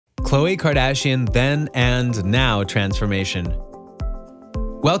Khloe Kardashian then and now transformation.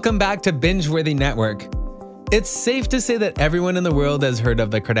 Welcome back to Binge-Worthy Network. It's safe to say that everyone in the world has heard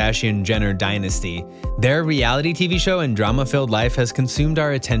of the Kardashian-Jenner dynasty. Their reality TV show and drama-filled life has consumed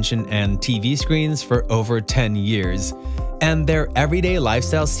our attention and TV screens for over 10 years. And their everyday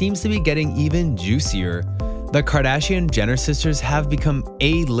lifestyle seems to be getting even juicier. The Kardashian-Jenner sisters have become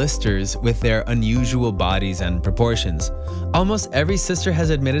A-listers with their unusual bodies and proportions. Almost every sister has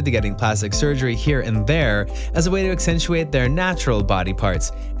admitted to getting plastic surgery here and there as a way to accentuate their natural body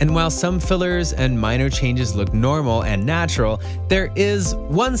parts. And while some fillers and minor changes look normal and natural, there is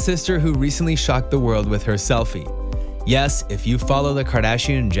one sister who recently shocked the world with her selfie. Yes, if you follow the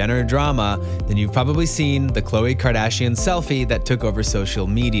Kardashian-Jenner drama, then you've probably seen the Khloe Kardashian selfie that took over social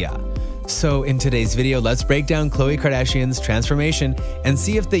media. So in today's video, let's break down Khloe Kardashian's transformation and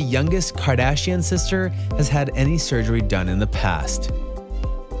see if the youngest Kardashian sister has had any surgery done in the past.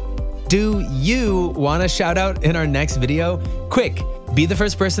 Do you want a shout out in our next video? Quick, be the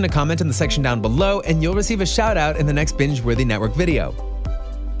first person to comment in the section down below and you'll receive a shout out in the next Binge-Worthy Network video.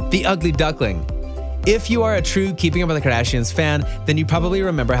 The Ugly Duckling. If you are a true Keeping Up with the Kardashians fan, then you probably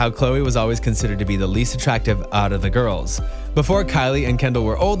remember how Khloe was always considered to be the least attractive out of the girls. Before Kylie and Kendall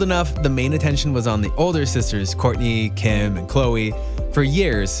were old enough, the main attention was on the older sisters, Kourtney, Kim, and Khloe. For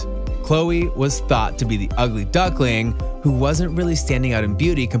years, Khloe was thought to be the ugly duckling who wasn't really standing out in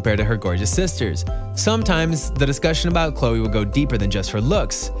beauty compared to her gorgeous sisters. Sometimes, the discussion about Khloe would go deeper than just her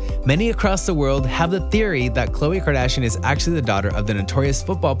looks. Many across the world have the theory that Khloe Kardashian is actually the daughter of the notorious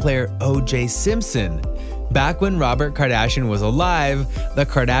football player O.J. Simpson. Back when Robert Kardashian was alive, the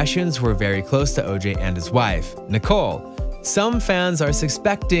Kardashians were very close to O.J. and his wife, Nicole. Some fans are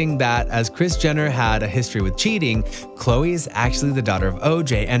suspecting that as Kris Jenner had a history with cheating, Khloe is actually the daughter of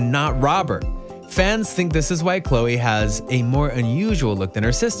O.J. and not Robert. Fans think this is why Khloe has a more unusual look than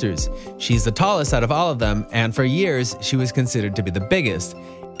her sisters. She's the tallest out of all of them, and for years, she was considered to be the biggest.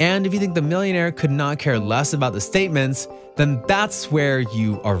 And if you think the millionaire could not care less about the statements, then that's where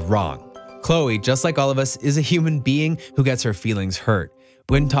you are wrong. Khloe, just like all of us, is a human being who gets her feelings hurt.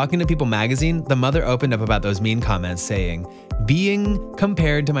 When talking to People magazine, the mother opened up about those mean comments saying, "Being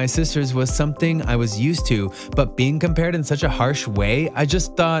compared to my sisters was something I was used to, but being compared in such a harsh way, I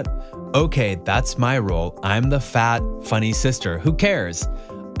just thought, okay, that's my role. I'm the fat, funny sister. Who cares?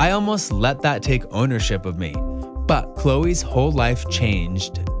 I almost let that take ownership of me." But Khloe's whole life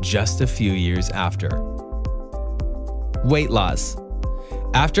changed just a few years after. Weight loss.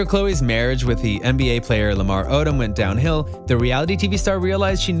 After Khloe's marriage with the NBA player Lamar Odom went downhill, the reality TV star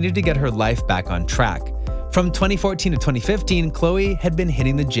realized she needed to get her life back on track. From 2014 to 2015, Khloe had been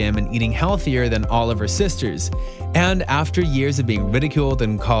hitting the gym and eating healthier than all of her sisters. And after years of being ridiculed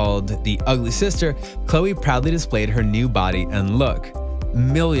and called the ugly sister, Khloe proudly displayed her new body and look.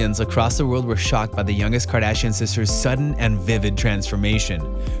 Millions across the world were shocked by the youngest Kardashian sister's sudden and vivid transformation.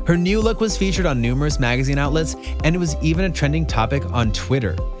 Her new look was featured on numerous magazine outlets, and it was even a trending topic on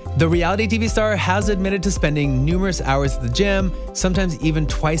Twitter. The reality TV star has admitted to spending numerous hours at the gym, sometimes even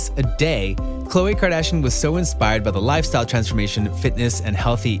twice a day. Khloe Kardashian was so inspired by the lifestyle transformation fitness and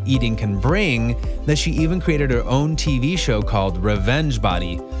healthy eating can bring that she even created her own TV show called Revenge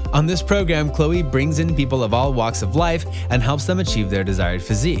Body. On this program, Khloe brings in people of all walks of life and helps them achieve their desired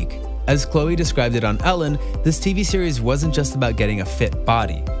physique. As Khloe described it on Ellen, this TV series wasn't just about getting a fit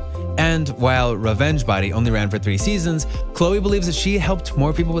body. And while Revenge Body only ran for 3 seasons, Khloe believes that she helped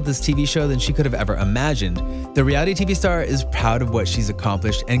more people with this TV show than she could have ever imagined. The reality TV star is proud of what she's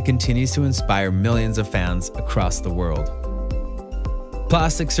accomplished and continues to inspire millions of fans across the world.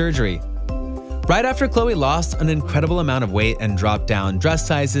 Plastic surgery. Right after Khloe lost an incredible amount of weight and dropped down dress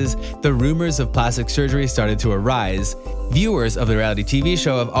sizes, the rumors of plastic surgery started to arise. Viewers of the reality TV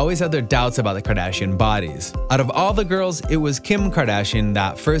show have always had their doubts about the Kardashian bodies. Out of all the girls, it was Kim Kardashian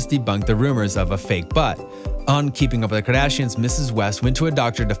that first debunked the rumors of a fake butt. On Keeping Up with the Kardashians, Mrs. West went to a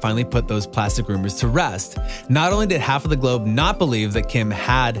doctor to finally put those plastic rumors to rest. Not only did half of the globe not believe that Kim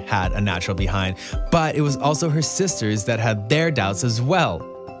had a natural behind, but it was also her sisters that had their doubts as well.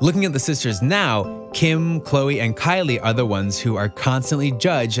 Looking at the sisters now, Kim, Khloe, and Kylie are the ones who are constantly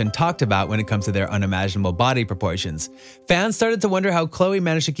judged and talked about when it comes to their unimaginable body proportions. Fans started to wonder how Khloe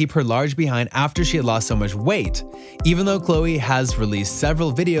managed to keep her large behind after she had lost so much weight. Even though Khloe has released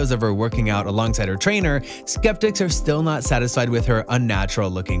several videos of her working out alongside her trainer, skeptics are still not satisfied with her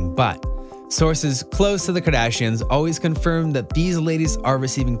unnatural-looking butt. Sources close to the Kardashians always confirm that these ladies are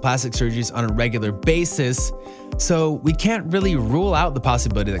receiving plastic surgeries on a regular basis, so we can't really rule out the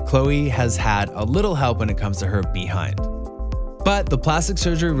possibility that Khloe has had a little help when it comes to her behind. But the plastic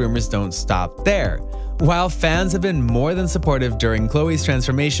surgery rumors don't stop there. While fans have been more than supportive during Khloe's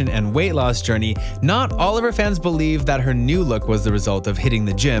transformation and weight loss journey, not all of her fans believe that her new look was the result of hitting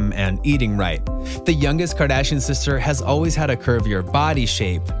the gym and eating right. The youngest Kardashian sister has always had a curvier body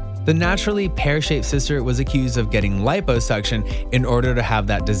shape. The naturally pear-shaped sister was accused of getting liposuction in order to have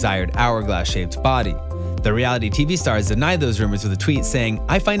that desired hourglass-shaped body. The reality TV stars denied those rumors with a tweet saying,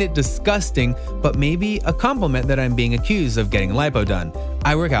 "I find it disgusting, but maybe a compliment that I'm being accused of getting lipo done.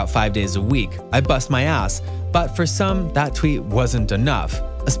 I work out 5 days a week. I bust my ass." But for some, that tweet wasn't enough,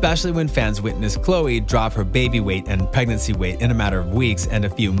 especially when fans witnessed Khloe drop her baby weight and pregnancy weight in a matter of weeks and a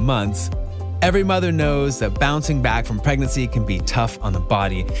few months. Every mother knows that bouncing back from pregnancy can be tough on the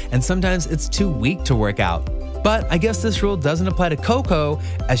body, and sometimes it's too weak to work out. But I guess this rule doesn't apply to Coco,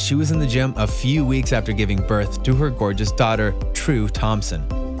 as she was in the gym a few weeks after giving birth to her gorgeous daughter, True Thompson.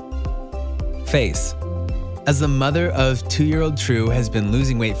 Face. As the mother of 2-year-old True has been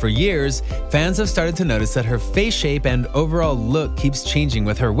losing weight for years, fans have started to notice that her face shape and overall look keeps changing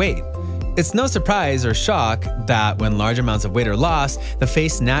with her weight. It's no surprise or shock that when large amounts of weight are lost, the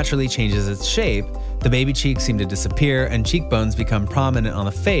face naturally changes its shape. The baby cheeks seem to disappear and cheekbones become prominent on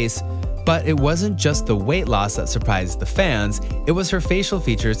the face. But it wasn't just the weight loss that surprised the fans, it was her facial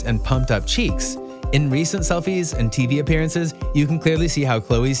features and pumped up cheeks. In recent selfies and TV appearances, you can clearly see how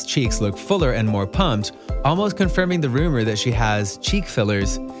Khloe's cheeks look fuller and more pumped, almost confirming the rumor that she has cheek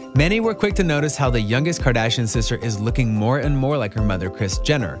fillers. Many were quick to notice how the youngest Kardashian sister is looking more and more like her mother, Kris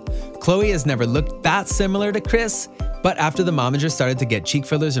Jenner. Khloe has never looked that similar to Kris, but after the momager started to get cheek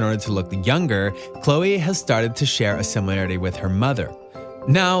fillers in order to look younger, Khloe has started to share a similarity with her mother.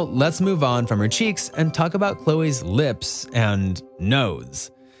 Now, let's move on from her cheeks and talk about Khloe's lips and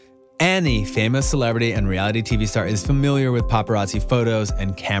nose. Any famous celebrity and reality TV star is familiar with paparazzi photos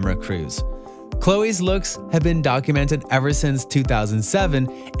and camera crews. Khloe's looks have been documented ever since 2007,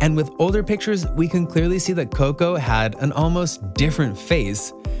 and with older pictures, we can clearly see that Coco had an almost different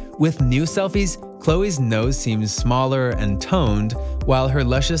face. With new selfies, Khloe's nose seems smaller and toned, while her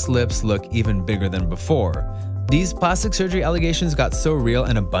luscious lips look even bigger than before. These plastic surgery allegations got so real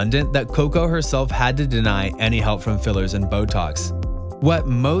and abundant that Coco herself had to deny any help from fillers and Botox. What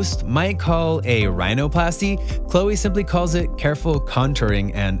most might call a rhinoplasty, Khloe simply calls it careful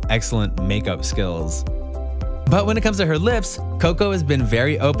contouring and excellent makeup skills. But when it comes to her lips, Coco has been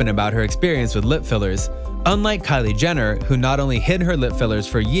very open about her experience with lip fillers. Unlike Kylie Jenner, who not only hid her lip fillers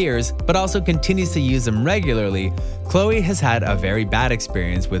for years, but also continues to use them regularly, Khloe has had a very bad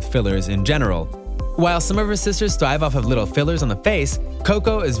experience with fillers in general. While some of her sisters thrive off of little fillers on the face,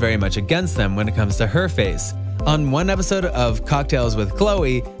 Coco is very much against them when it comes to her face. On one episode of Cocktails with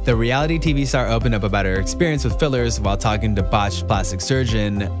Khloe, the reality TV star opened up about her experience with fillers while talking to botched plastic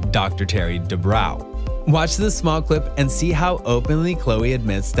surgeon Dr. Terry Dubrow. Watch this small clip and see how openly Khloe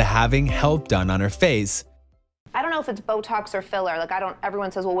admits to having help done on her face. I don't know if it's Botox or filler. Like,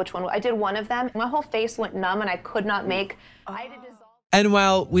 everyone says, well, which one? I did one of them. My whole face went numb and I could not make. I had to dissolve. And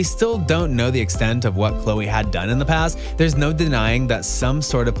while we still don't know the extent of what Khloe had done in the past, there's no denying that some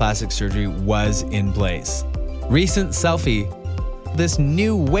sort of plastic surgery was in place. Recent selfie. This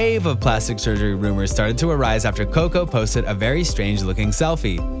new wave of plastic surgery rumors started to arise after Coco posted a very strange looking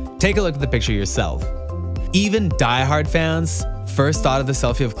selfie. Take a look at the picture yourself. Even diehard fans first thought of the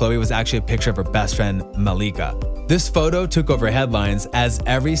selfie of Khloe was actually a picture of her best friend, Malika. This photo took over headlines as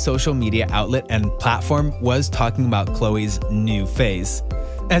every social media outlet and platform was talking about Khloe's new face.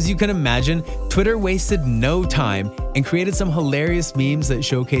 As you can imagine, Twitter wasted no time and created some hilarious memes that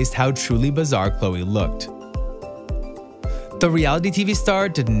showcased how truly bizarre Khloe looked. The reality TV star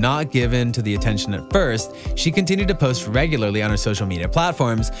did not give in to the attention at first. She continued to post regularly on her social media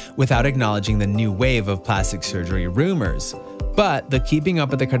platforms without acknowledging the new wave of plastic surgery rumors. But the keeping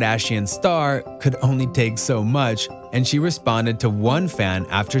up with the Kardashian star could only take so much, and she responded to one fan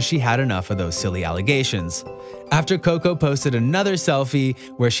after she had enough of those silly allegations. After Coco posted another selfie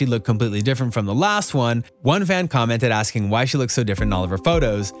where she looked completely different from the last one fan commented asking why she looked so different in all of her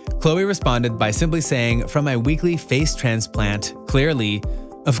photos. Khloe responded by simply saying, "From my weekly face transplant, clearly."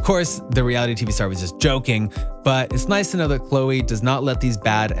 Of course, the reality TV star was just joking, but it's nice to know that Khloe does not let these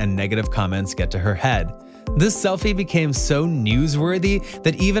bad and negative comments get to her head. This selfie became so newsworthy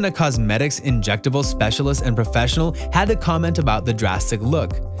that even a cosmetics injectable specialist and professional had to comment about the drastic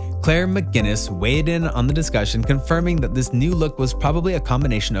look. Claire McGinnis weighed in on the discussion, confirming that this new look was probably a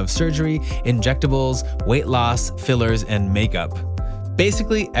combination of surgery, injectables, weight loss, fillers, and makeup.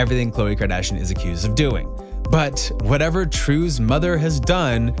 Basically everything Khloe Kardashian is accused of doing. But whatever True's mother has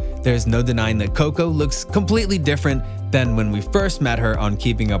done, there's no denying that Coco looks completely different than when we first met her on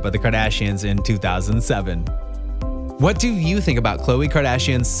Keeping Up with the Kardashians in 2007. What do you think about Khloe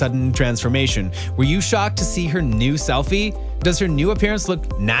Kardashian's sudden transformation? Were you shocked to see her new selfie? Does her new appearance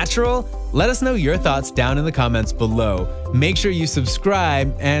look natural? Let us know your thoughts down in the comments below. Make sure you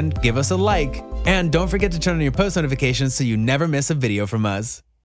subscribe and give us a like. And don't forget to turn on your post notifications so you never miss a video from us.